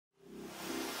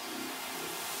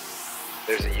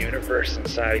there's a universe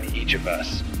inside each of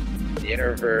us. The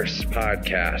Innerverse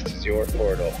Podcast is your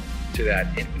portal to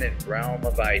that infinite realm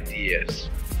of ideas.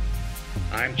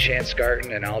 I'm Chance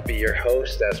Garten, and I'll be your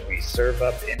host as we serve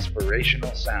up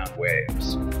inspirational sound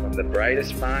waves from the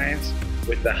brightest minds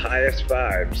with the highest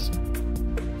vibes.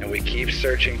 And we keep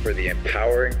searching for the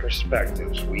empowering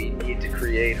perspectives we need to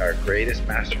create our greatest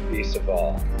masterpiece of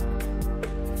all,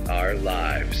 our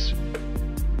lives.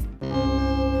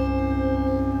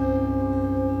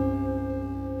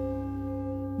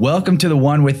 Welcome to the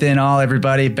One Within All,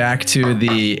 everybody. Back to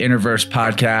the Innerverse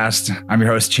Podcast. I'm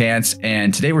your host, Chance,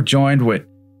 and today we're joined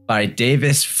by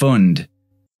Davis Pfund.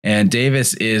 And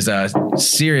Davis is a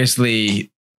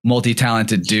seriously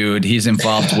multi-talented dude. He's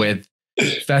involved with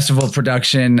festival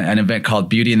production, an event called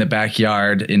Beauty in the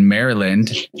Backyard in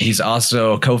Maryland. He's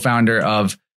also co-founder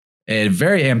of a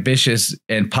very ambitious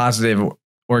and positive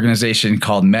organization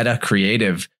called Mettā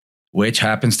Creative, which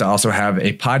happens to also have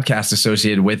a podcast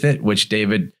associated with it, which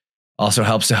David also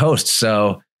helps to host.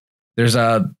 So there's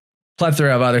a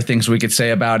plethora of other things we could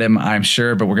say about him, I'm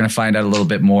sure, but we're going to find out a little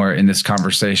bit more in this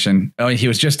conversation. Oh, he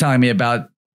was just telling me about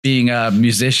being a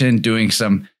musician, doing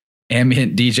some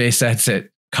ambient DJ sets at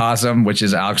Cosm, which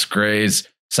is Alex Gray's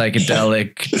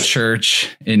psychedelic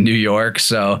church in New York.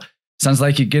 So sounds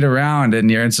like you get around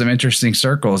and you're in some interesting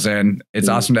circles, and it's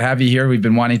awesome to have you here. We've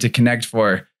been wanting to connect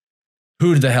for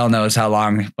who the hell knows how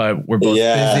long, but we're both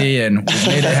busy and we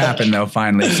made it happen though,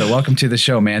 finally. So welcome to the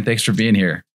show, man. Thanks for being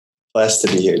here. Blessed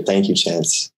to be here. Thank you,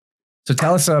 Chance. So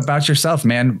tell us about yourself,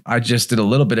 man. I just did a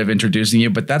little bit of introducing you,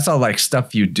 but that's all like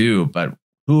stuff you do. But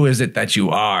who is it that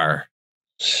you are?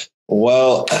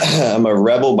 Well, I'm a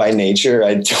rebel by nature.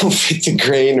 I don't fit the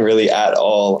grain really at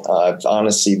all. I've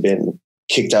honestly been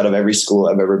kicked out of every school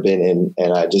I've ever been in,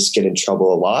 and I just get in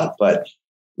trouble a lot. But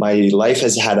my life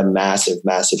has had a massive,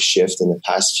 massive shift in the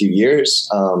past few years,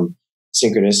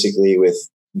 synchronistically with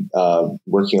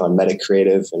working on Mettā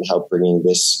Creative and help bringing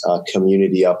this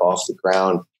community up off the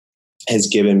ground has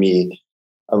given me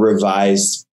a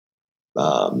revised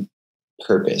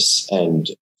purpose and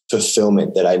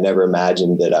fulfillment that I never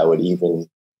imagined that I would even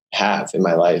have in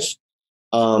my life.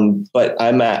 But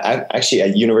I'm actually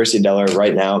at University of Delaware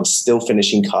right now. I'm still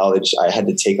finishing college. I had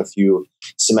to take a few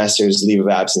semesters leave of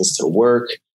absence to work.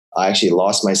 I actually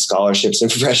lost my scholarships in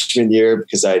freshman year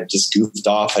because I just goofed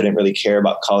off. I didn't really care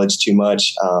about college too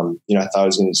much. I thought I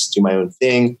was going to just do my own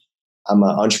thing. I'm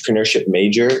an entrepreneurship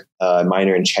major,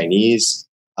 minor in Chinese,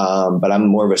 but I'm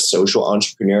more of a social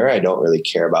entrepreneur. I don't really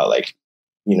care about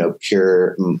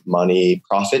pure money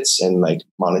profits and like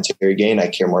monetary gain. I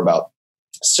care more about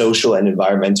social and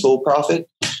environmental profit,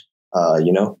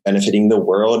 benefiting the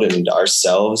world and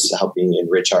ourselves, helping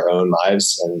enrich our own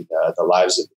lives and the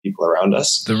lives of the people around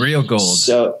us. The real gold.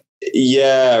 So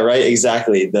yeah, right.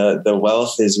 Exactly. The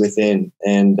wealth is within.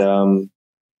 And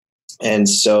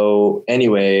so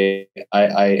anyway,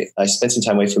 I spent some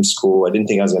time away from school. I didn't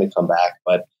think I was going to come back,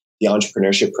 but the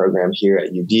entrepreneurship program here at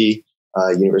UD,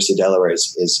 University of Delaware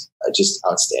is just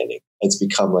outstanding. It's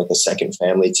become like a second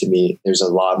family to me. There's a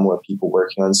lot more people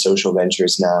working on social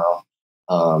ventures now.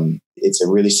 It's a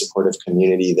really supportive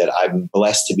community that I'm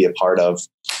blessed to be a part of,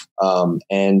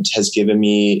 and has given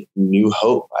me new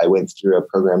hope. I went through a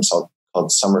program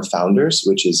called Summer Founders,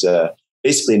 which is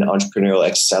basically an entrepreneurial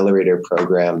accelerator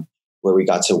program where we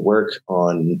got to work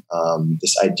on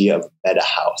this idea of Mettā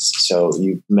House. So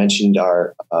you mentioned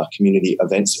our community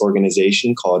events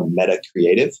organization called Mettā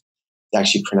Creative. It's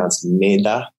actually pronounced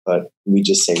Mettā, but we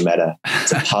just say Mettā.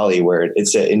 It's a Pali word.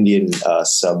 It's an Indian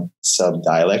sub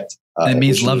dialect. It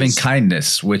means loving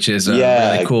kindness, which is a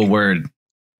really cool word.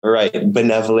 Right.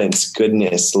 Benevolence,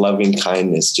 goodness, loving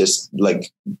kindness, just like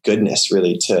goodness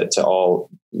really to all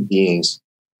beings.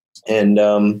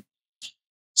 And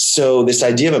so this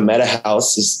idea of a Mettā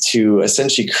House is to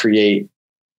essentially create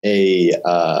a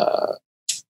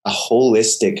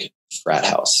holistic frat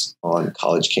house on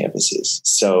college campuses.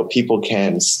 So people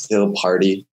can still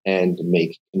party and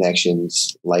make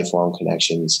connections, lifelong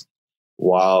connections,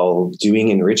 while doing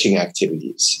enriching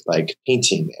activities like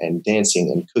painting and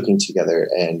dancing and cooking together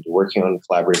and working on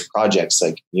collaborative projects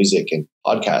like music and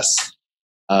podcasts,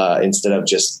 instead of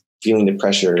just feeling the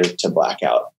pressure to black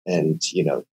out and,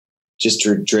 just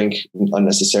to drink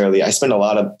unnecessarily. I spent a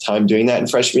lot of time doing that in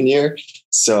freshman year.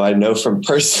 So I know from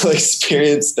personal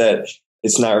experience that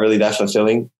it's not really that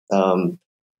fulfilling.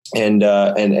 And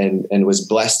was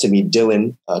blessed to meet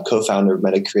Dylan, co-founder of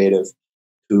Mettā Creative,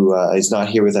 who is not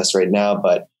here with us right now,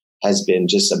 but has been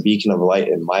just a beacon of light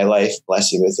in my life,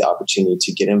 blessing with the opportunity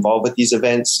to get involved with these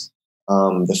events.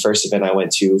 The first event I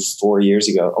went to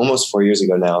almost 4 years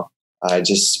ago now, I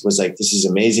just was like, this is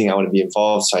amazing. I want to be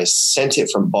involved. So I sent it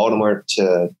from Baltimore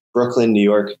to Brooklyn, New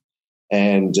York.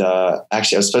 And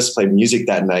actually, I was supposed to play music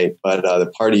that night, but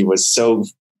the party was so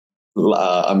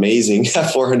amazing.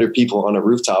 400 people on a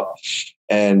rooftop,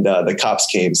 and the cops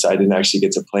came. So I didn't actually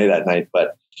get to play that night.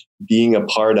 But being a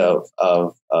part of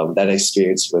that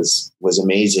experience was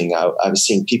amazing. I was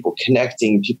seeing people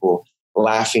connecting, people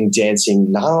laughing,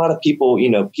 dancing. Not a lot of people,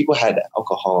 people had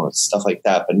alcohol and stuff like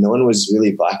that, but no one was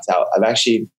really blacked out.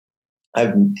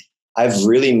 I've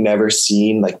really never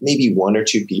seen, like, maybe one or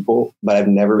two people, but I've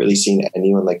never really seen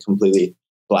anyone like completely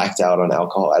blacked out on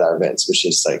alcohol at our events, which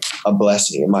is like a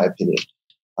blessing in my opinion.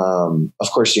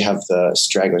 Of course you have the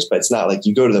stragglers, but it's not like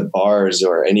you go to the bars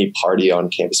or any party on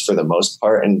campus for the most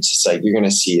part, and it's just like you're going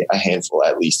to see a handful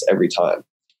at least every time.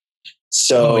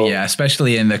 So yeah,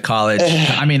 especially in the college.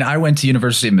 I mean, I went to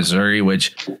University of Missouri,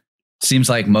 which seems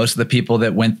like most of the people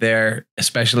that went there,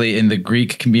 especially in the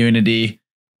Greek community,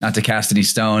 not to cast any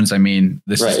stones. I mean,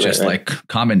 this is just like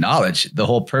common knowledge. The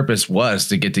whole purpose was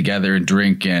to get together and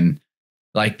drink, and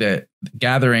like the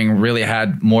gathering really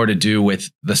had more to do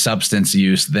with the substance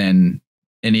use than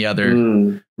any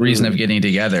other reason of getting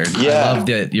together. Yeah. I love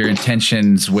that your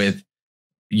intentions with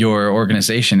your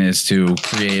organization is to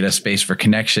create a space for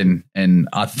connection and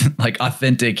like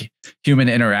authentic human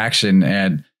interaction.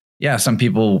 And yeah, some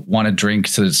people want to drink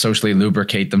to socially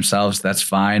lubricate themselves. That's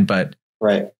fine. But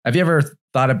have you ever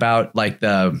thought about like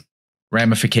the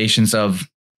ramifications of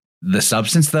the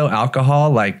substance though,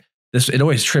 alcohol? Like this, it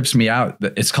always trips me out.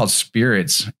 It's called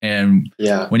spirits. And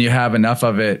when you have enough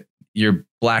of it, you're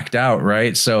blacked out,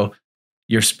 right? So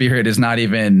your spirit is not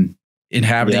even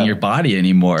inhabiting your body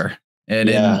anymore. And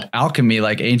in alchemy,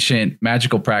 like ancient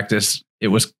magical practice, it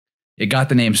got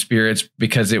the name spirits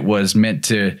because it was meant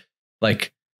to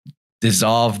like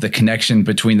dissolve the connection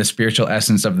between the spiritual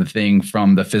essence of the thing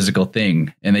from the physical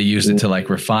thing. And they used it to like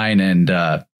refine and,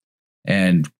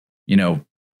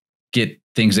 get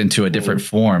things into a different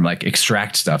form, like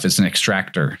extract stuff. It's an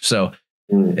extractor. So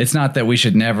it's not that we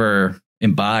should never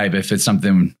imbibe if it's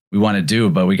something we want to do,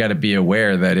 but we got to be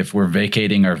aware that if we're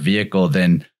vacating our vehicle,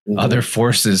 then other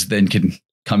forces then can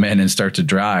come in and start to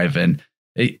drive. And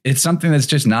it's something that's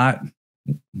just not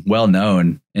well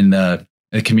known in the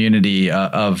community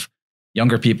of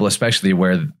younger people, especially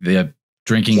where the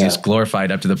drinking is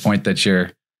glorified up to the point that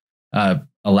you're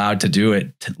allowed to do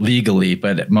it legally.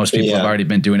 But most people have already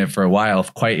been doing it for a while,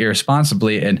 quite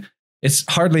irresponsibly. And it's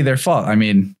hardly their fault. I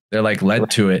mean, they're like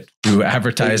led to it through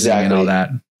advertising and all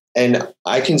that. And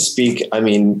I can speak, I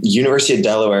mean, University of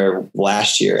Delaware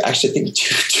last year, actually I think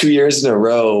two years in a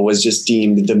row, was just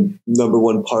deemed the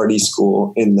 #1 party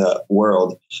school in the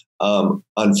world.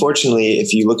 Unfortunately,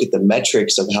 if you look at the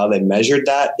metrics of how they measured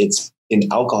that, it's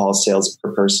in alcohol sales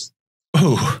per person.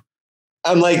 Oh,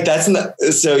 I'm like, that's not,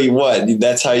 so what?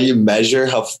 That's how you measure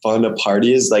how fun a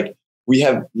party is? Like we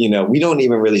have, we don't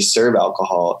even really serve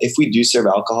alcohol. If we do serve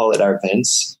alcohol at our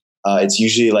events, it's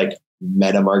usually like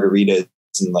Mettā margaritas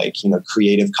and like,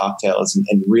 creative cocktails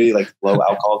and really like low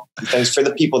alcohol things for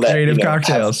the people that creative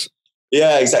cocktails.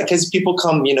 Yeah, exactly. Because people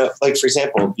come, like for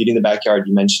example, Beauty in the Backyard,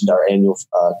 you mentioned our annual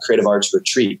creative arts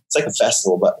retreat. It's like a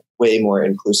festival, but way more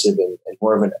inclusive and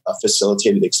more of a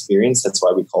facilitated experience. That's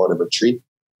why we call it a retreat.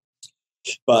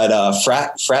 But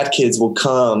frat kids will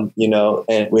come,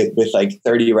 and with like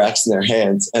 30 racks in their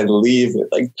hands and leave with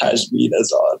like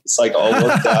pashminas on. It's like all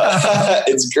worked out.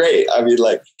 It's great. I mean,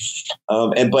 like,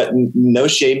 but no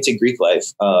shame to Greek life.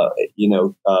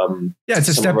 It's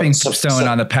a stepping stone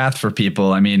on the path for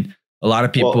people. I mean, a lot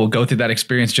of people go through that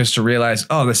experience just to realize,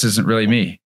 oh, this isn't really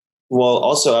me. Well,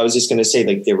 also, I was just going to say,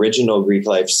 like the original Greek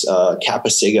life's Kappa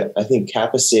Sig. I think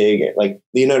Kappa Sig, like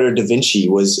Leonardo da Vinci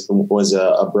was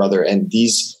a brother. And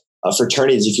these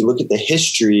fraternities, if you look at the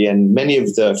history, and many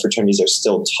of the fraternities are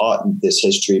still taught this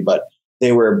history, but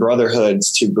they were brotherhoods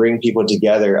to bring people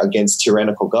together against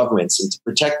tyrannical governments and to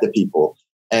protect the people.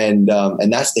 And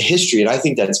that's the history. And I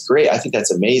think that's great. I think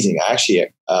that's amazing. I actually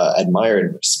admire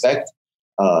and respect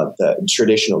the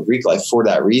traditional Greek life for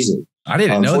that reason. I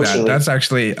didn't know that. That's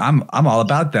actually, I'm all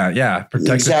about that. Yeah.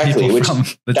 Protect the people from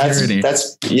the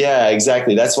tyranny.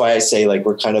 Exactly. That's why I say like,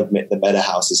 we're kind of the Mettā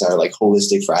House is our like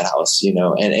holistic frat house,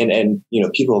 and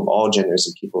people of all genders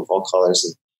and people of all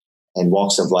colors and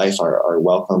walks of life are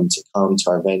welcome to come to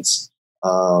our events,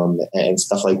 and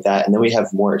stuff like that. And then we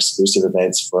have more exclusive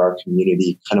events for our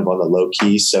community kind of on the low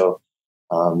key. So,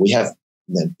 we have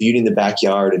the Beauty in the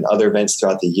Backyard and other events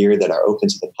throughout the year that are open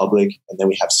to the public. And then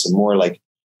we have some more like,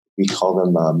 we call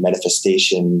them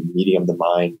manifestation, medium the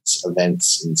mind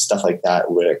events and stuff like that,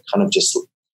 where kind of just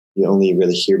you only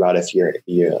really hear about if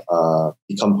you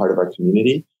become part of our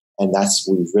community. And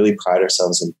we really pride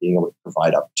ourselves in being able to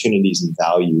provide opportunities and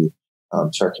value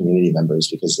to our community members,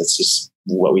 because that's just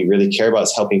what we really care about,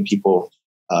 is helping people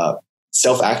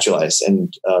self-actualize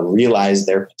and realize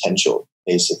their potential,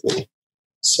 basically.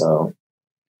 So,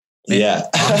 yeah.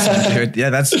 Awesome, dude. Yeah,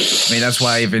 that's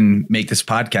why I even make this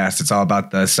podcast. It's all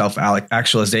about the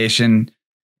self-actualization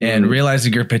and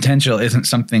realizing your potential isn't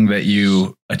something that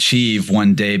you achieve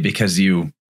one day because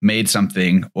you made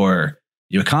something or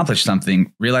you accomplished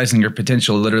something. Realizing your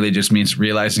potential literally just means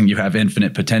realizing you have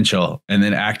infinite potential and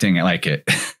then acting like it.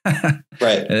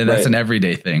 Right. And that's an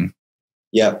everyday thing.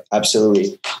 Yeah,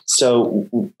 absolutely. So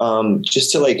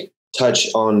just to like touch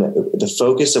on the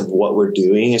focus of what we're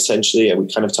doing, essentially, we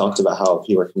kind of talked about how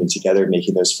people are coming together,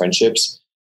 making those friendships.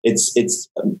 It's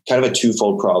kind of a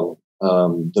twofold problem.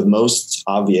 The most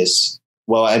obvious,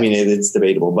 well, I mean, it's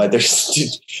debatable, but there's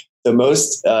the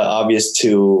most obvious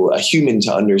to a human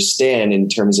to understand in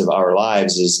terms of our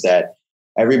lives is that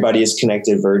everybody is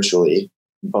connected virtually,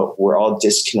 but we're all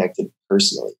disconnected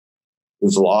personally.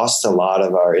 We've lost a lot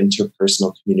of our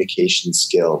interpersonal communication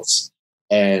skills.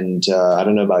 And I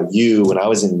don't know about you, when I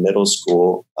was in middle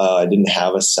school, I didn't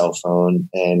have a cell phone.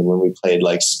 And when we played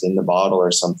like spin the bottle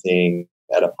or something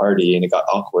at a party and it got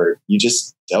awkward, you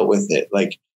just dealt with it.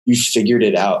 Like you figured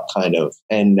it out kind of.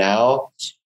 And now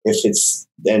if it's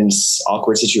an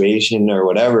awkward situation or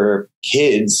whatever,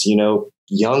 kids,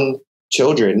 young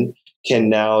children can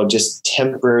now just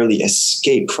temporarily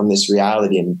escape from this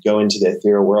reality and go into the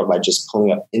ethereal world by just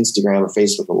pulling up Instagram or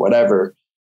Facebook or whatever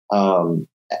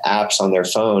apps on their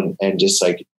phone and just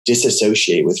like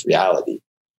disassociate with reality.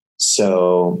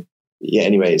 So yeah,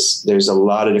 anyways, there's a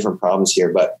lot of different problems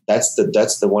here, but that's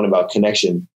the one about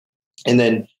connection. And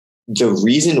then the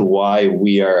reason why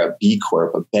we are a B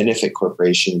Corp, a benefit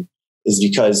corporation, is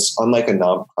because unlike a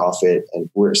nonprofit, and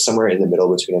we're somewhere in the middle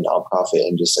between a nonprofit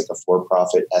and just like a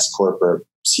for-profit S Corp or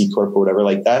C Corp or whatever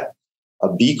like that,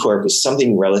 a B Corp is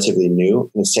something relatively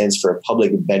new, and it stands for a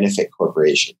public benefit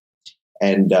corporation.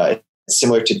 And it's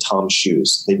similar to Tom's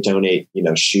Shoes. They donate,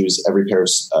 shoes, every pair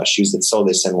of shoes that's sold,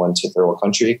 they send one to third world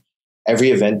country.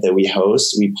 Every event that we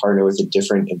host, we partner with a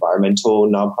different environmental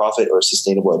nonprofit or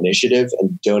sustainable initiative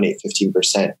and donate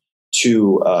 15%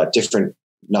 to different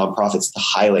nonprofits to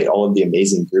highlight all of the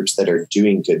amazing groups that are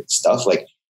doing good stuff. Like,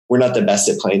 we're not the best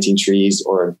at planting trees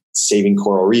or saving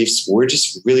coral reefs. We're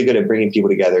just really good at bringing people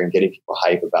together and getting people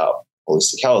hype about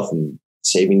holistic health and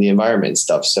saving the environment and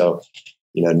stuff. So,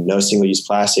 no single-use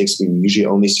plastics. We usually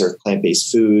only serve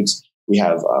plant-based foods. We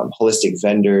have holistic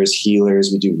vendors,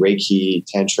 healers. We do Reiki,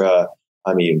 Tantra.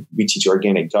 We teach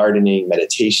organic gardening,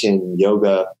 meditation,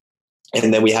 yoga.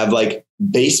 And then we have like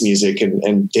bass music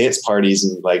and dance parties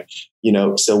and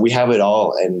so we have it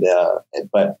all.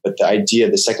 But the idea,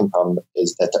 the second problem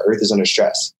is that the earth is under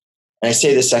stress. And I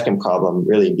say the second problem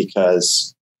really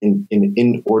because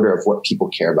in order of what people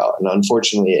care about. And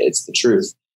unfortunately, it's the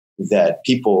truth that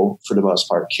people, for the most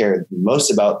part, care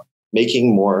most about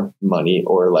making more money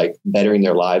or like bettering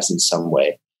their lives in some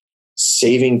way,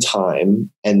 saving time,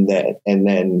 and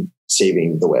then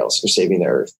saving the whales or saving the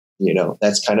earth.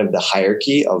 That's kind of the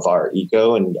hierarchy of our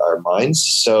ego and our minds.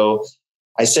 So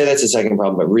I say that's the second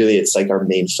problem, but really it's like our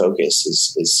main focus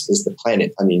is the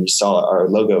planet. You saw our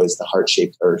logo is the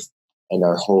heart-shaped earth, and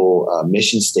our whole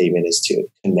mission statement is to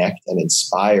connect and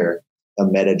inspire a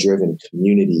meta-driven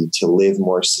community to live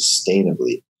more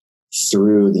sustainably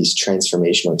through these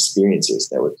transformational experiences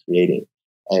that we're creating.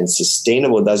 And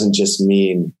sustainable doesn't just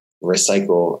mean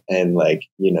recycle and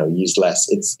use less.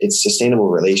 It's sustainable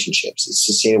relationships. It's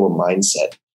sustainable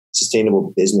mindset,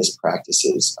 sustainable business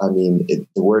practices. The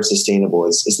word sustainable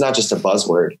it's not just a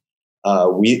buzzword.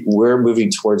 We're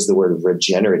moving towards the word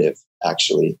regenerative,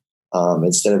 actually.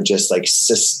 Instead of just like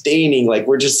sustaining, like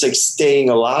we're just like staying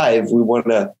alive, we want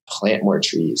to plant more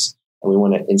trees and we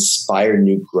want to inspire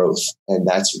new growth. And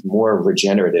that's more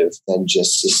regenerative than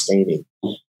just sustaining.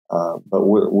 But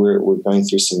we're going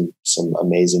through some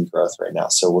amazing growth right now.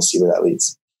 So we'll see where that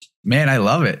leads. Man, I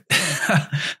love it.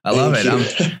 I love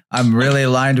it. I'm really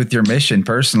aligned with your mission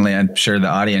personally. I'm sure the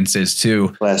audience is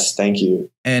too. Bless. Thank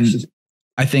you. And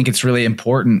I think it's really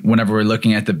important whenever we're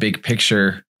looking at the big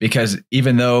picture, because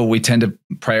even though we tend to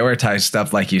prioritize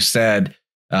stuff, like you said,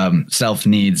 self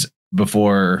needs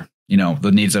before,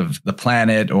 the needs of the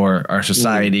planet or our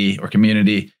society or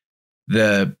community,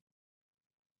 the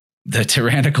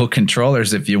tyrannical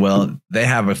controllers, if you will, they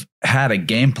have had a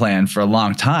game plan for a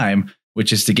long time,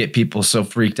 which is to get people so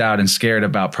freaked out and scared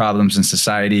about problems in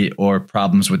society or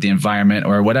problems with the environment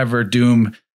or whatever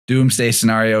doomsday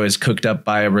scenario is cooked up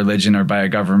by a religion or by a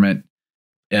government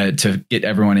to get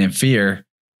everyone in fear.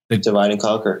 divide and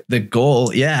conquer. The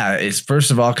goal, yeah, is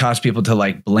first of all, cause people to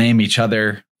like blame each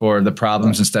other for the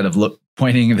problems instead of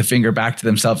pointing the finger back to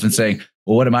themselves and saying,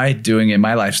 well, what am I doing in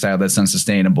my lifestyle that's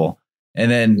unsustainable?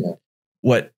 And then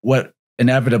what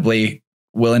inevitably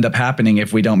will end up happening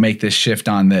if we don't make this shift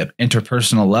on the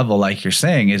interpersonal level, like you're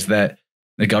saying, is that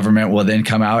the government will then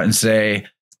come out and say,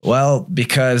 well,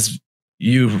 because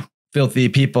you filthy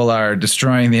people are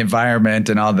destroying the environment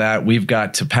and all that, we've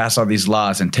got to pass all these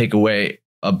laws and take away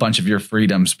a bunch of your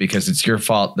freedoms because it's your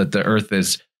fault that the earth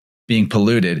is being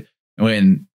polluted.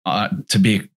 When, to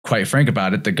be quite frank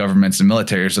about it, the governments and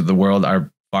militaries of the world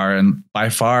are by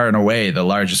far and away the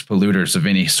largest polluters of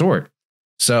any sort.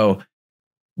 So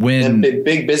when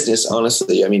big business,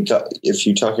 honestly, I mean, if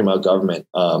you're talking about government,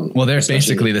 well, they're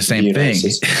basically the same thing.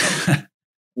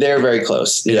 They're very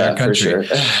close. Yeah, for sure.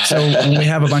 So when we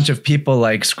have a bunch of people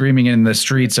like screaming in the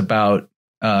streets about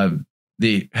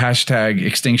the hashtag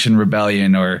Extinction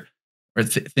Rebellion or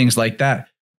things like that,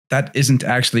 that isn't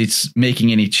actually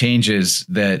making any changes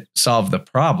that solve the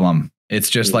problem. It's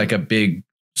just like a big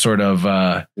sort of,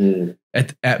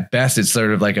 at best, it's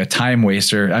sort of like a time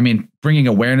waster. I mean, bringing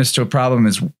awareness to a problem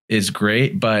is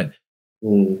great, but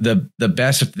the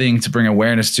best thing to bring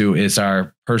awareness to is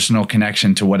our personal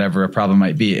connection to whatever a problem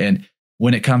might be. And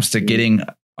when it comes to getting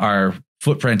our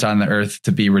footprint on the earth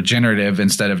to be regenerative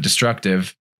instead of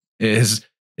destructive, it's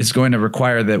going to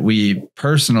require that we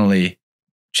personally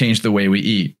change the way we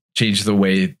eat, change the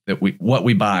way that what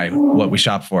we buy, what we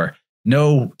shop for.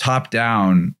 No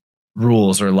top-down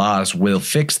rules or laws will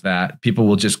fix that. People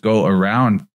will just go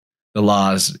around the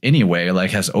laws anyway,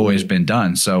 like has always been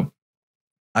done. So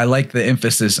I like the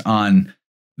emphasis on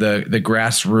the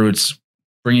grassroots,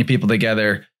 bringing people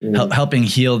together, helping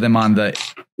heal them on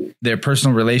their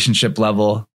personal relationship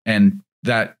level. And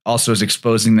that also is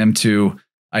exposing them to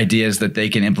ideas that they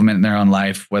can implement in their own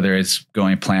life, whether it's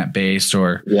going plant-based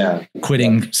or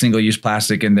quitting single-use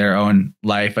plastic in their own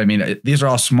life. I mean, these are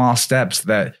all small steps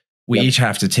that we each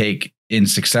have to take in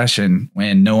succession,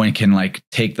 and no one can like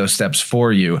take those steps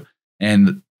for you,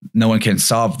 and no one can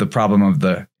solve the problem of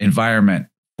the environment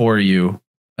for you.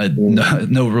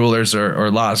 No rulers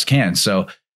or laws can. So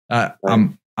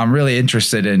I'm really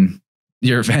interested in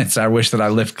your events. I wish that I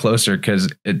lived closer,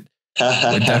 because it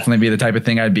would definitely be the type of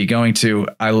thing I'd be going to.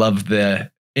 I love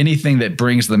anything that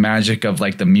brings the magic of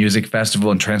like the music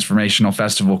festival and transformational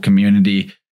festival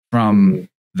community from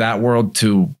that world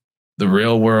to the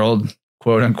real world,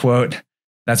 quote unquote.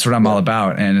 That's what I'm all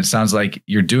about. And it sounds like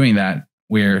you're doing that,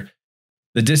 where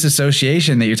the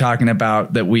disassociation that you're talking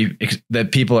about, that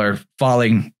people are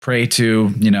falling prey to,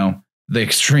 the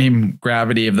extreme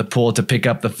gravity of the pull to pick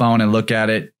up the phone and look at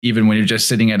it, even when you're just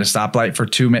sitting at a stoplight for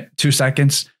 2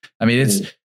 seconds. I mean,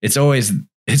 it's always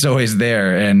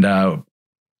there, and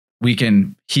we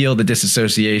can heal the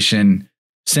disassociation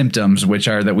symptoms, which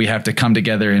are that we have to come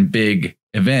together in big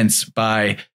events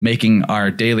by making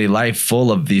our daily life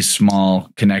full of these small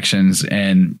connections,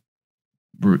 and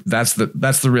that's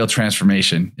the real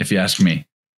transformation, if you ask me.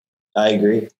 I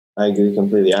agree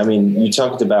completely. I mean, you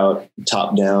talked about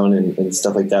top down and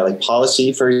stuff like that, like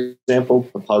policy, for example.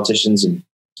 Politicians and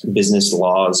business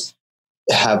laws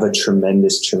have a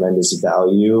tremendous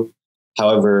value.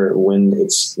 However, when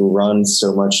it's run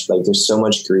so much, like there's so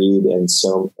much greed, and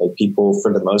so like people,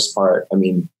 for the most part, I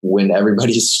mean, when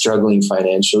everybody's struggling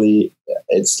financially,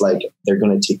 it's like they're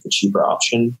going to take the cheaper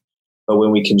option. But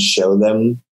when we can show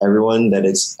everyone that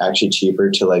it's actually cheaper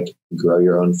to like grow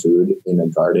your own food in a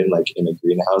garden, like in a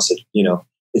greenhouse,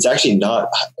 it's actually not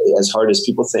as hard as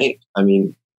people think. I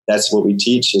mean, that's what we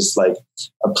teach, is like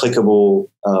applicable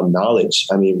knowledge.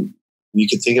 I mean, you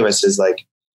could think of us as like,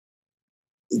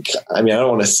 I mean, I don't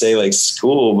want to say like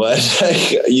school, but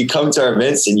like, you come to our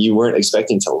events and you weren't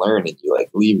expecting to learn, and you like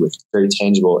leave with very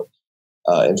tangible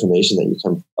information that you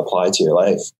can apply to your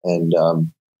life. And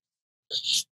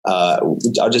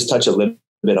I'll just touch a little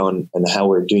bit on how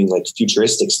we're doing like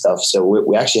futuristic stuff. So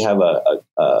we actually have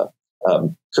a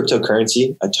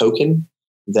cryptocurrency, a token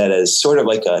that is sort of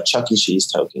like a Chuck E.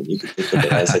 Cheese token. You could think of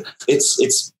it as like,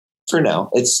 it's for now,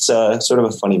 it's sort of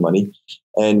a funny money.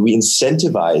 And we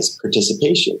incentivize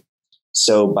participation.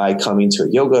 So by coming to a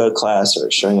yoga class or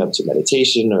showing up to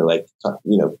meditation, or like,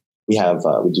 we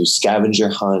do scavenger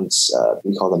hunts.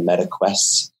 We call them meta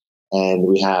quests. And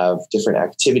we have different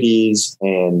activities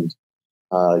and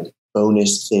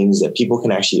bonus things that people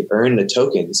can actually earn the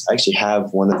tokens. I actually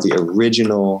have one of the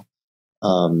original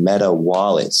Mettā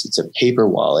wallets. It's a paper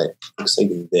wallet. Looks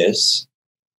like this.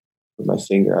 Put my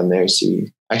finger on there.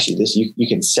 See, actually, this you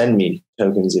can send me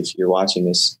tokens if you're watching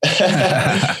this.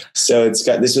 So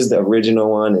this was the original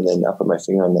one, and then I'll put my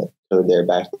finger on the code there,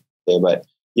 back there. But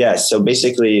Yeah. So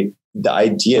basically the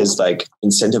idea is like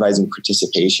incentivizing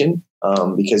participation,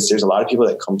 because there's a lot of people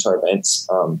that come to our events.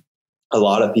 A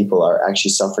lot of people are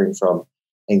actually suffering from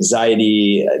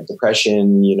anxiety,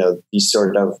 depression, these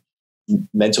sort of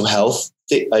mental health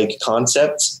like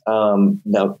concepts.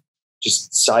 Now,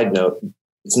 just side note,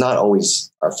 it's not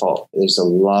always our fault. There's a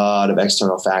lot of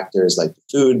external factors like the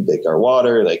food, like our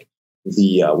water, like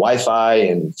the Wi-Fi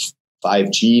and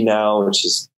 5G now, which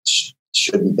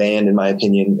should be banned in my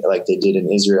opinion, like they did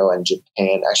in Israel and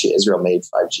Japan. Actually, Israel made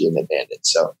 5G and they banned it.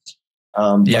 So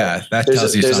that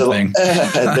tells you something.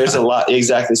 There's a lot.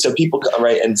 Exactly. So people,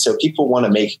 right. And so people want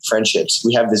to make friendships.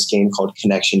 We have this game called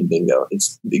Connection Bingo.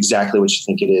 It's exactly what you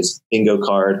think it is. Bingo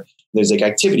card. There's like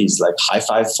activities like high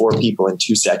five 4 people in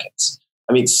 2 seconds.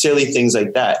 I mean, silly things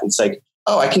like that. It's like,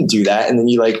 oh, I can do that. And then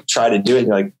you like try to do it. And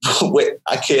you're like, wait,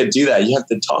 I can't do that. You have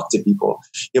to talk to people.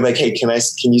 You're like, hey, can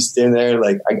you stand there?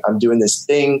 Like I'm doing this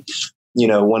thing.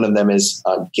 One of them is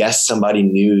guess somebody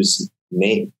new's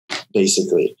name,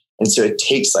 basically. And so it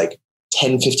takes like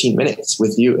 10, 15 minutes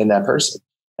with you and that person.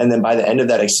 And then by the end of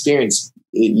that experience,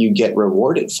 you get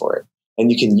rewarded for it.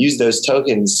 And you can use those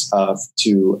tokens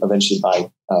to eventually buy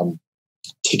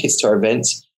tickets to our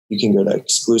events. You can go to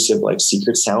exclusive like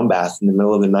secret sound bath in the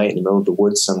middle of the night, in the middle of the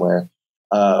woods somewhere,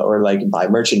 or like buy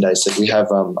merchandise. Like we have,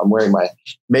 I'm wearing my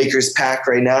Makers pack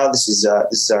right now. This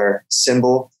is our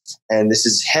symbol, and this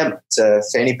is hemp. It's a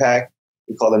fanny pack.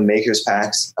 We call them Makers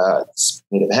packs. It's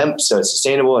made of hemp, so it's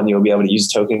sustainable, and you'll be able to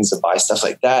use tokens to buy stuff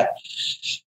like that.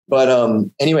 But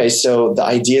anyway, so the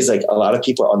idea is like a lot of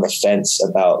people are on the fence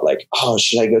about like, oh,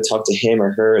 should I go talk to him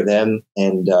or her or them,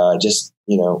 and just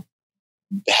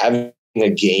having a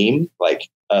game like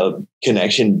a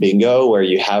connection bingo where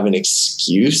you have an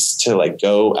excuse to like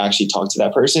go actually talk to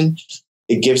that person.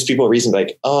 It gives people a reason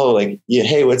like, oh, like, yeah,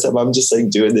 hey, what's up? I'm just like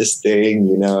doing this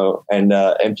thing,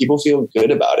 and people feel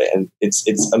good about it. And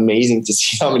it's amazing to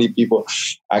see how many people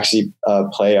actually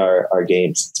play our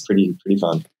games. It's pretty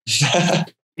fun.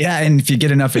 Yeah. And if you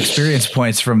get enough experience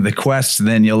points from the quests,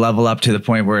 then you'll level up to the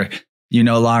point where you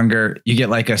get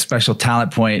like a special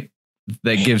talent point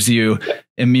that gives you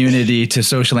immunity to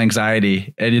social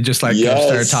anxiety, and you just like go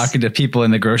start talking to people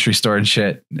in the grocery store and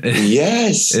shit.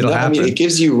 Yes. It'll happen. I mean, it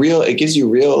gives you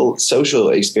real social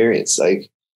experience, like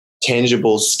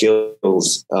tangible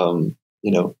skills.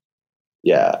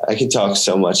 Yeah, I could talk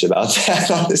so much about that,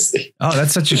 honestly. Oh,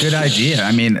 that's such a good idea.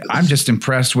 I mean, I'm just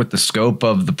impressed with the scope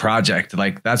of the project.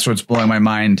 Like that's what's blowing my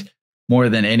mind more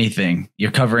than anything.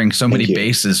 You're covering so many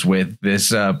bases with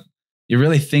this, you're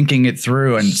really thinking it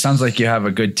through, and it sounds like you have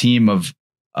a good team of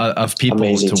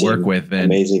people to work with. And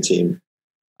amazing team.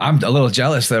 I'm a little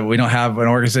jealous that we don't have an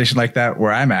organization like that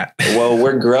where I'm at. Well,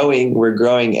 we're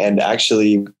growing. And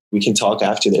actually we can talk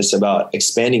after this about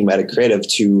expanding Mettā Creative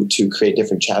to create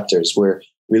different chapters. We're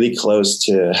really close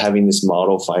to having this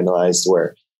model finalized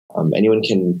where anyone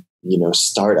can,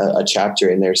 start a chapter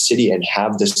in their city and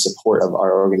have the support of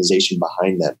our organization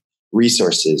behind them,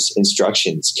 resources,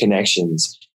 instructions,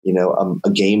 connections,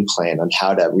 a game plan on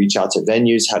how to reach out to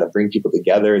venues, how to bring people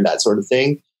together and that sort of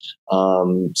thing.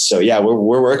 So yeah,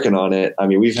 we're working on it. I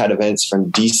mean, we've had events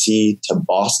from DC to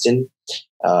Boston,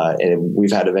 and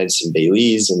we've had events in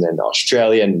Belize and then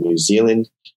Australia and New Zealand.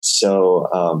 So,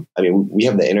 I mean, we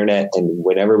have the internet, and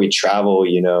whenever we travel,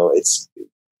 it's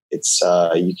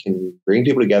you can bring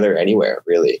people together anywhere,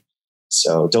 really.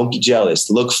 So don't be jealous.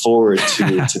 Look forward to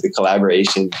the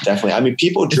collaboration. Definitely. I mean,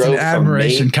 people drove it's an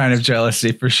admiration kind of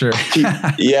jealousy for sure.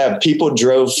 People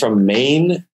drove from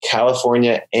Maine,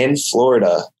 California, and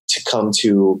Florida to come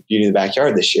to Beauty in the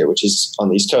Backyard this year, which is on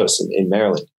the East Coast in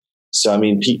Maryland. So I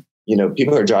mean,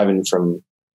 people are driving from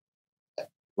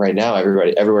right now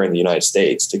everywhere in the United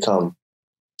States to come.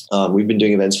 We've been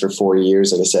doing events for 4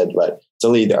 years, like I said, but it's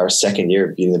only our second year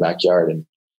of Beauty in the Backyard, and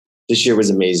this year was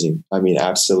amazing. I mean,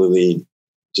 absolutely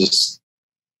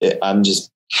I'm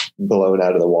just blown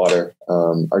out of the water.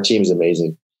 Our team is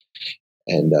amazing.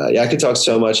 And I could talk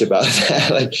so much about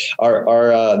that. Like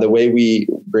our the way we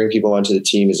bring people onto the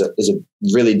team is a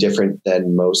really different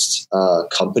than most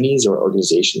companies or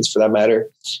organizations for that matter.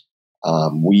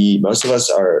 Most of us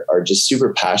are just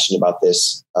super passionate about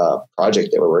this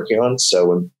project that we're working on. So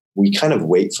when we kind of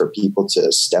wait for people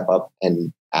to step up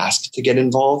and ask to get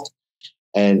involved.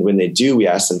 And when they do, we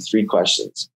ask them 3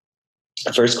 questions.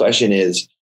 The first question is,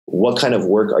 what kind of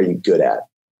work are you good at?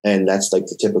 And that's like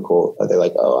the typical, they're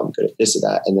like, oh, I'm good at this or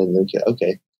that. And then they're like,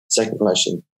 okay. Second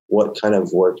question, what kind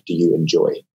of work do you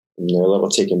enjoy? And they're a little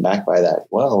taken back by that.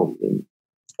 Well, I'm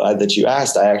glad that you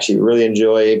asked. I actually really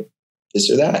enjoy this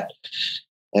or that.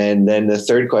 And then the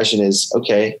third question is,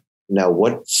 okay, now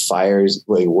what are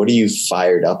you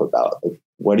fired up about? Like,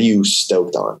 what are you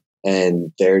stoked on?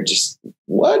 And they're just,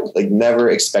 what? Like never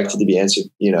expected to be answered,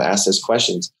 asked those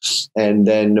questions. And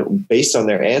then based on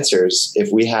their answers,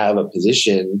 if we have a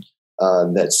position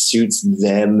that suits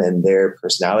them and their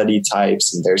personality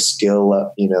types and their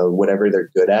skill, whatever they're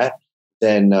good at,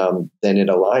 then it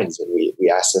aligns, and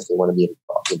we ask them if they want to be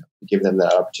involved, give them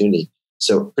that opportunity.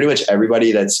 So pretty much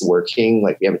everybody that's working,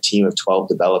 like we have a team of 12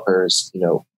 developers,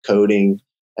 coding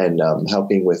and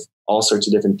helping with all sorts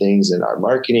of different things in our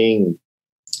marketing.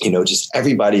 Just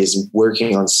everybody is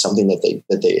working on something that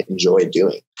they enjoy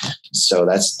doing. So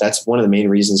that's one of the main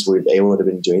reasons we've been able to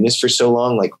been doing this for so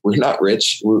long. Like we're not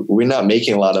rich, we're not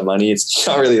making a lot of money. It's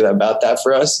not really about that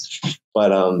for us.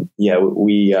 But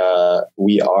we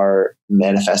are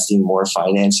manifesting more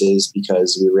finances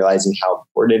because we're realizing how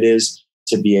important it is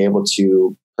to be able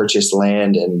to purchase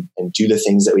land and do the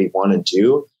things that we want to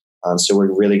do. So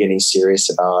we're really getting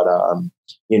serious about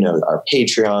our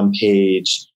Patreon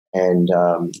page. And,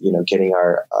 getting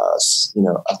our,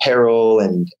 apparel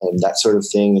and that sort of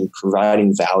thing, and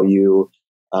providing value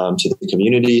to the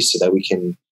community so that we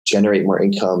can generate more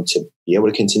income to be able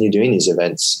to continue doing these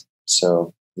events.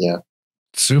 So, yeah.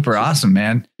 Super awesome,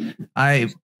 man. I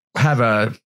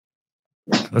have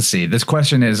let's see, this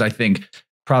question is, I think,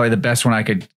 probably the best one I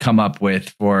could come up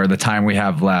with for the time we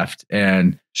have left.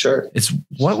 And sure, it's,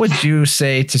 what would you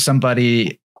say to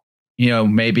somebody,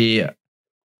 maybe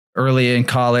early in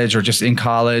college or just in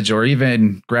college or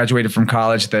even graduated from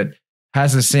college that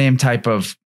has the same type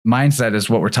of mindset as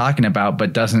what we're talking about,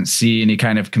 but doesn't see any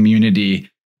kind of community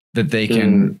that they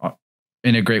can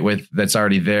integrate with that's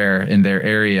already there in their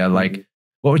area? Like,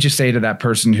 what would you say to that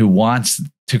person who wants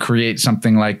to create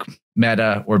something like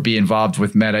Mettā or be involved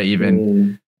with Mettā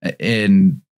even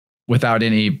without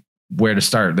any where to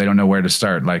start? They don't know where to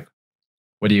start. Like,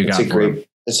 what do you got for them?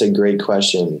 That's a great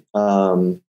question.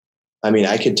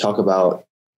 I could talk about,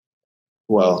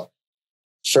 well,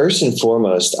 first and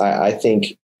foremost, I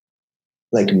think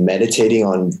like meditating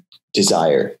on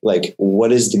desire, like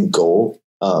what is the goal?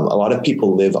 A lot of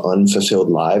people live unfulfilled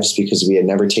lives because we had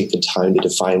never take the time to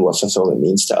define what fulfillment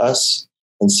means to us.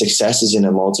 And success is in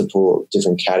a multiple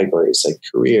different categories, like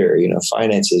career,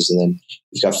 finances, and then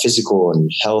you've got physical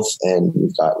and health, and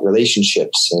you've got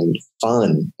relationships and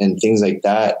fun and things like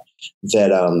that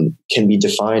can be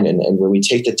defined. And when we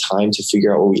take the time to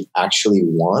figure out what we actually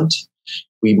want,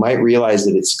 we might realize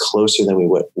that it's closer than we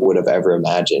would have ever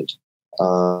imagined.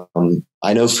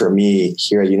 I know for me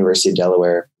here at University of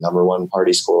Delaware, #1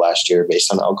 party school last year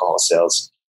based on alcohol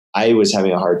sales, I was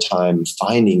having a hard time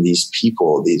finding these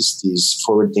people, these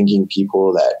forward-thinking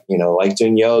people that, like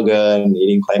doing yoga and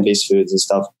eating plant-based foods and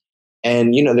stuff.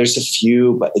 And, there's a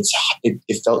few, but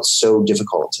it felt so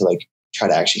difficult to like try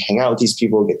to actually hang out with these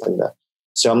people, get them to.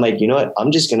 So I'm like, you know what?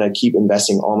 I'm just going to keep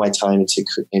investing all my time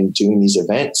in doing these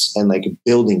events and like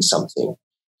building something.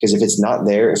 Because if it's not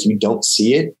there, if you don't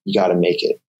see it, you got to make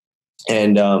it.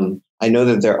 And I know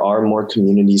that there are more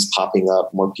communities popping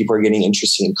up. More people are getting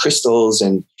interested in crystals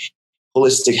and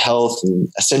holistic health and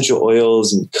essential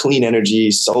oils and clean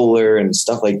energy, solar and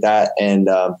stuff like that. And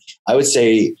I would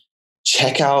say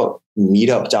check out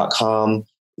meetup.com.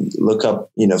 Look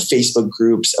up, Facebook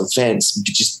groups, events,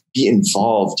 just be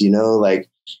involved, like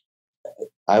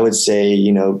I would say,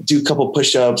 do a couple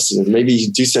push-ups and maybe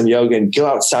do some yoga and go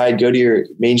outside, go to your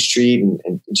main street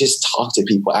and just talk to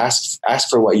people, ask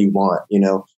for what you want,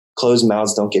 closed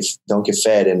mouths don't get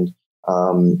fed. And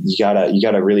you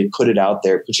gotta really put it out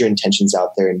there, put your intentions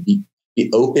out there and be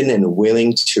open and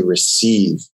willing to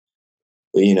receive,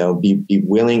 be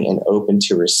willing and open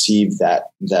to receive that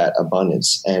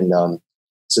abundance. And,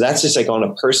 so that's just like on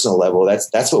a personal level.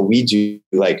 That's what we do.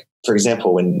 Like, for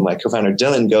example, when my co-founder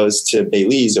Dylan goes to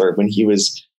Belize or when he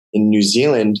was in New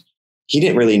Zealand, he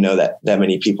didn't really know that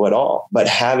many people at all. But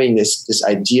having this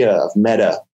idea of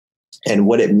Mettā and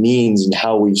what it means and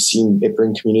how we've seen it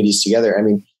bring communities together. I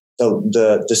mean,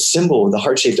 the symbol, the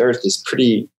heart-shaped earth is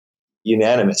pretty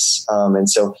unanimous. And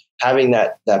so having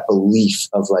that belief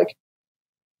of like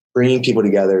bringing people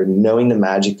together, knowing the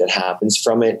magic that happens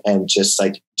from it, and just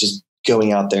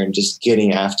going out there and just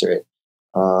getting after it.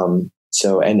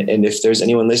 So if there's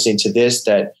anyone listening to this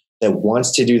that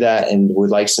wants to do that and would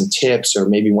like some tips or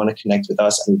maybe want to connect with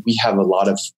us, I mean, we have a lot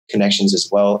of connections as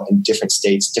well in different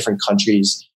states, different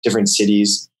countries, different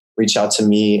cities. Reach out to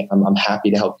me. I'm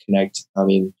happy to help connect. I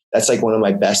mean, that's like one of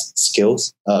my best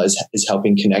skills is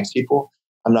helping connect people.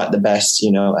 I'm not the best,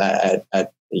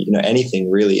 at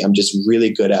anything really. I'm just really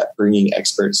good at bringing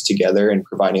experts together and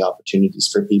providing opportunities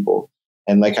for people.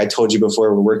 And like I told you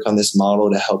before, we work on this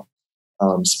model to help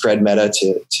spread Mettā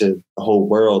to the whole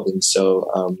world. And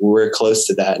so we're close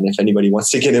to that. And if anybody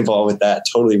wants to get involved with that,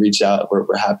 totally reach out.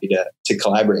 We're happy to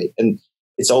collaborate. And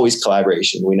it's always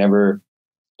collaboration. We never,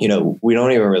 we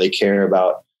don't even really care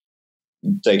about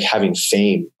like having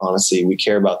fame. Honestly, we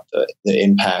care about the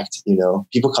impact.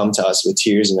 People come to us with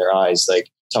tears in their eyes, like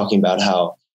talking about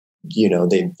how,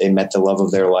 they met the love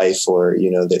of their life, or,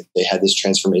 that they had this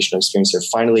transformational experience. They're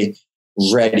finally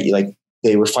ready. Like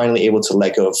they were finally able to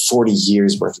let go of 40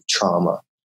 years worth of trauma.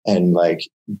 And like,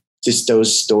 just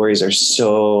those stories are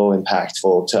so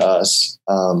impactful to us.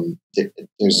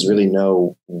 There's really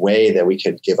no way that we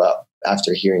could give up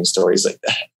after hearing stories like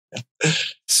that.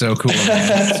 So cool,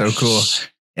 man. So cool.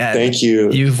 Yeah. Thank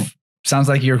you. Sounds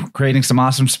like you're creating some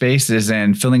awesome spaces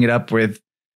and filling it up with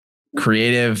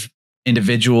creative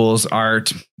individuals,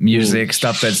 art, music,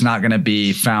 stuff that's not going to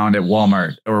be found at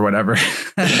Walmart or whatever.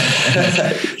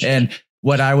 And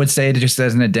what I would say, just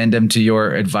as an addendum to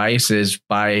your advice, is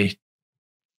by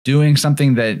doing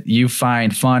something that you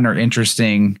find fun or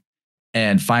interesting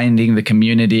and finding the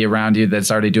community around you that's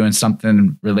already doing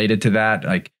something related to that,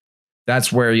 like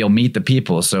that's where you'll meet the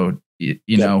people. So,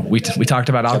 we talked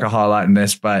about alcohol a lot in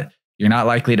this, but you're not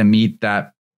likely to meet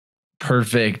that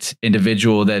perfect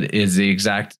individual that is the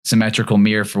exact symmetrical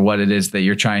mirror for what it is that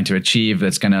you're trying to achieve.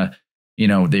 That's going to,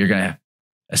 that you're going to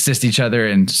assist each other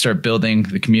and start building.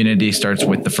 The community starts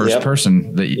with the first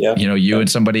person that, you and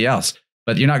somebody else,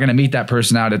 but you're not going to meet that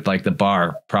person out at like the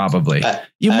bar. Probably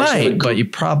you might, but you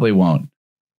probably won't.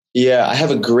 Yeah. I have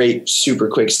a great, super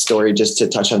quick story just to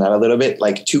touch on that a little bit.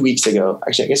 Like 2 weeks ago,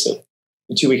 actually, I guess so,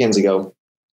 2 weekends ago,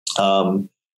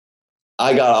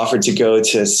 I got offered to go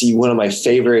to see one of my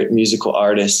favorite musical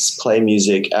artists play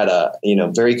music at a,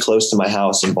 very close to my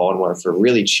house in Baltimore for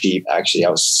really cheap. Actually, I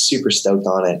was super stoked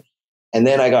on it. And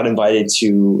then I got invited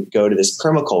to go to this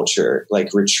permaculture,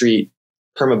 like retreat,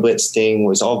 permablitz thing. It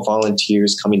was all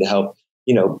volunteers coming to help,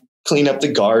 clean up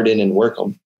the garden and work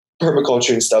on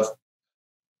permaculture and stuff.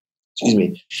 Excuse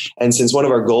me. And since one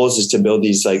of our goals is to build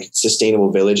these like sustainable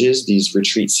villages, these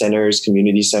retreat centers,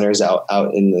 community centers out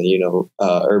in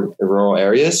the, rural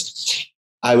areas,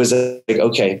 I was like,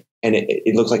 okay. And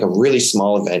it looked like a really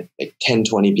small event, like 10,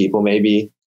 20 people,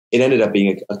 maybe. It ended up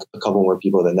being a couple more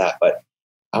people than that. But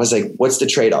I was like, what's the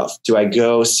trade-off? Do I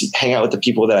go hang out with the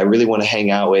people that I really want to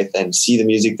hang out with and see the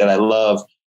music that I love?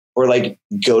 Or like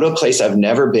go to a place I've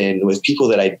never been with people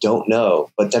that I don't know,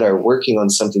 but that are working on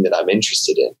something that I'm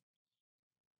interested in?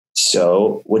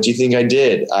 So what do you think I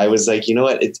did? I was like, you know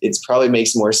what? It probably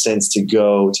makes more sense to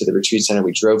go to the retreat center.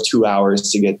 We drove 2 hours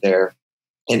to get there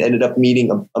and ended up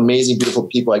meeting amazing, beautiful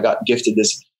people. I got gifted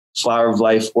this Flower of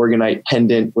Life Orgonite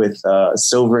pendant with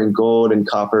silver and gold and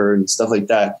copper and stuff like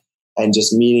that. And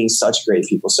just meeting such great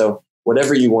people. So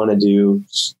whatever you want to do,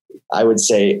 I would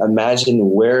say,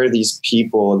 imagine where are these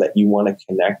people that you want to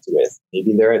connect with.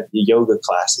 Maybe they're at the yoga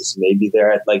classes. Maybe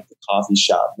they're at like the coffee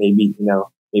shop. Maybe,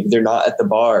 maybe they're not at the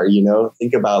bar,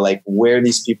 think about like where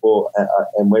these people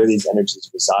and where these energies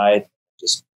reside.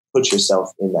 Just put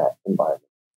yourself in that environment.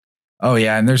 Oh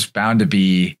yeah. And there's bound to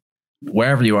be,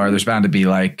 wherever you are, there's bound to be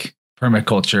like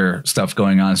permaculture stuff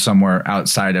going on somewhere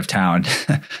outside of town.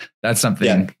 That's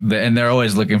something and they're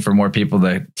always looking for more people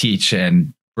to teach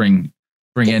and bring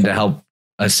in to help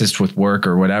assist with work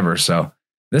or whatever. So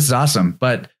this is awesome,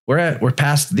 but we're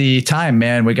past the time,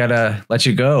 man. We got to let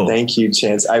you go. Thank you,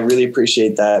 Chance. I really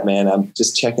appreciate that, man. I'm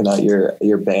just checking out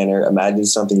your banner. Imagine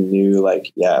something new.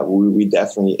 Like, we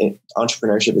definitely,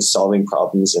 entrepreneurship is solving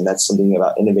problems. And that's something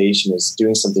about innovation, is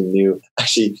doing something new.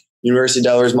 Actually, University of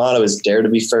Delaware's motto is dare to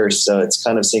be first. So it's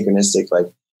kind of synchronistic. Like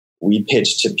we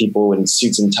pitch to people in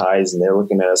suits and ties and they're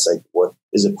looking at us like, what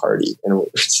is a party? And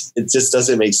it just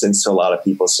doesn't make sense to a lot of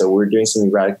people. So we're doing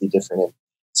something radically different. And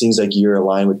it seems like you're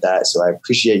aligned with that. So I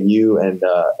appreciate you and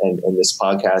this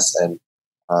podcast, and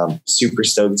super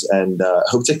stoked and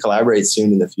hope to collaborate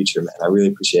soon in the future, man. I really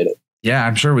appreciate it. Yeah,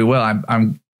 I'm sure we will.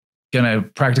 I'm going to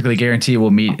practically guarantee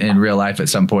we'll meet in real life at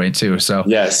some point too. So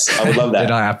yes, I would love that.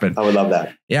 It'll happen. I would love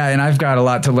that. Yeah. And I've got a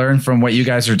lot to learn from what you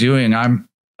guys are doing. I'm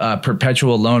a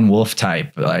perpetual lone wolf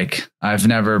type. Like I've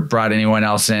never brought anyone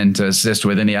else in to assist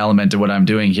with any element of what I'm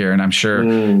doing here. And I'm sure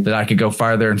that I could go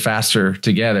farther and faster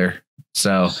together.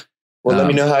 So, well, let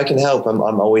me know how I can help. I'm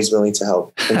always willing to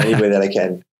help in any way that I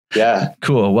can. Yeah.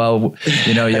 Cool. Well,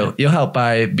 you'll help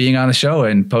by being on the show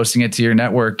and posting it to your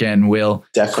network, and we'll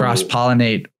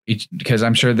cross-pollinate because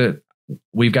I'm sure that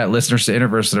we've got listeners to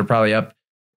Interverse that are probably up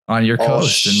on your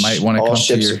coast and might want to come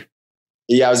to your.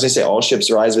 Yeah, I was going to say all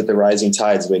ships rise with the rising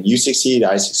tides. When you succeed,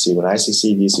 I succeed. When I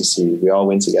succeed, you succeed. We all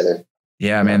win together.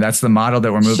 Yeah, man, that's the model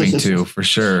that we're moving to for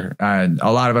sure.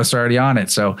 A lot of us are already on it.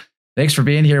 So thanks for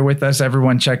being here with us,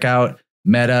 everyone. Check out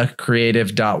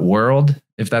mettacreative.world,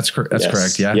 if that's correct. That's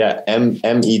correct. Yeah. Yeah.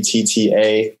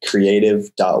 METTA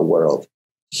creative.world.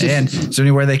 And is there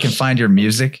anywhere they can find your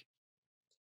music?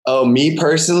 Oh, me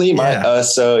personally,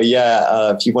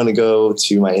 if you want to go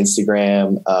to my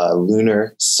Instagram,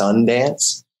 Lunar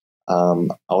Sundance.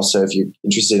 Also, if you're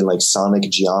interested in like sonic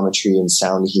geometry and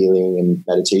sound healing and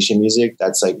meditation music,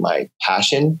 that's like my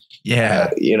passion.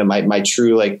 Yeah. My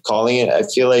true like calling it, I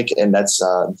feel like, and that's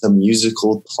the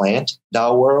musical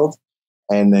plant.world.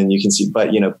 And then you can see, but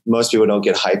most people don't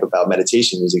get hype about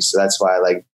meditation music. So that's why I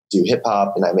like do hip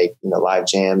hop and I make, live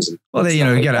jams. And well,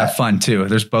 you gotta have fun too.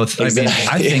 There's both. Exactly.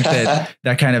 I mean, I think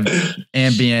that kind of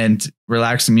ambient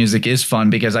relaxing music is fun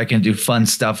because I can do fun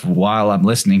stuff while I'm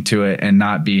listening to it and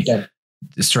not be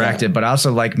distracted, but I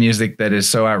also like music that is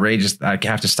so outrageous I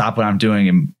have to stop what I'm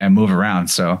doing and move around.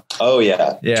 So,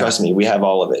 trust me, we have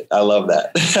all of it. I love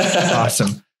that.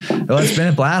 Awesome. Well, it's been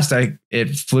a blast.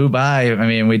 It flew by. I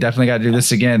mean, we definitely got to do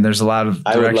this again. There's a lot of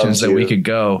directions that we could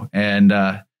go, and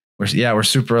we're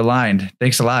super aligned.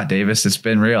 Thanks a lot, Davis. It's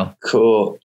been real. Cool.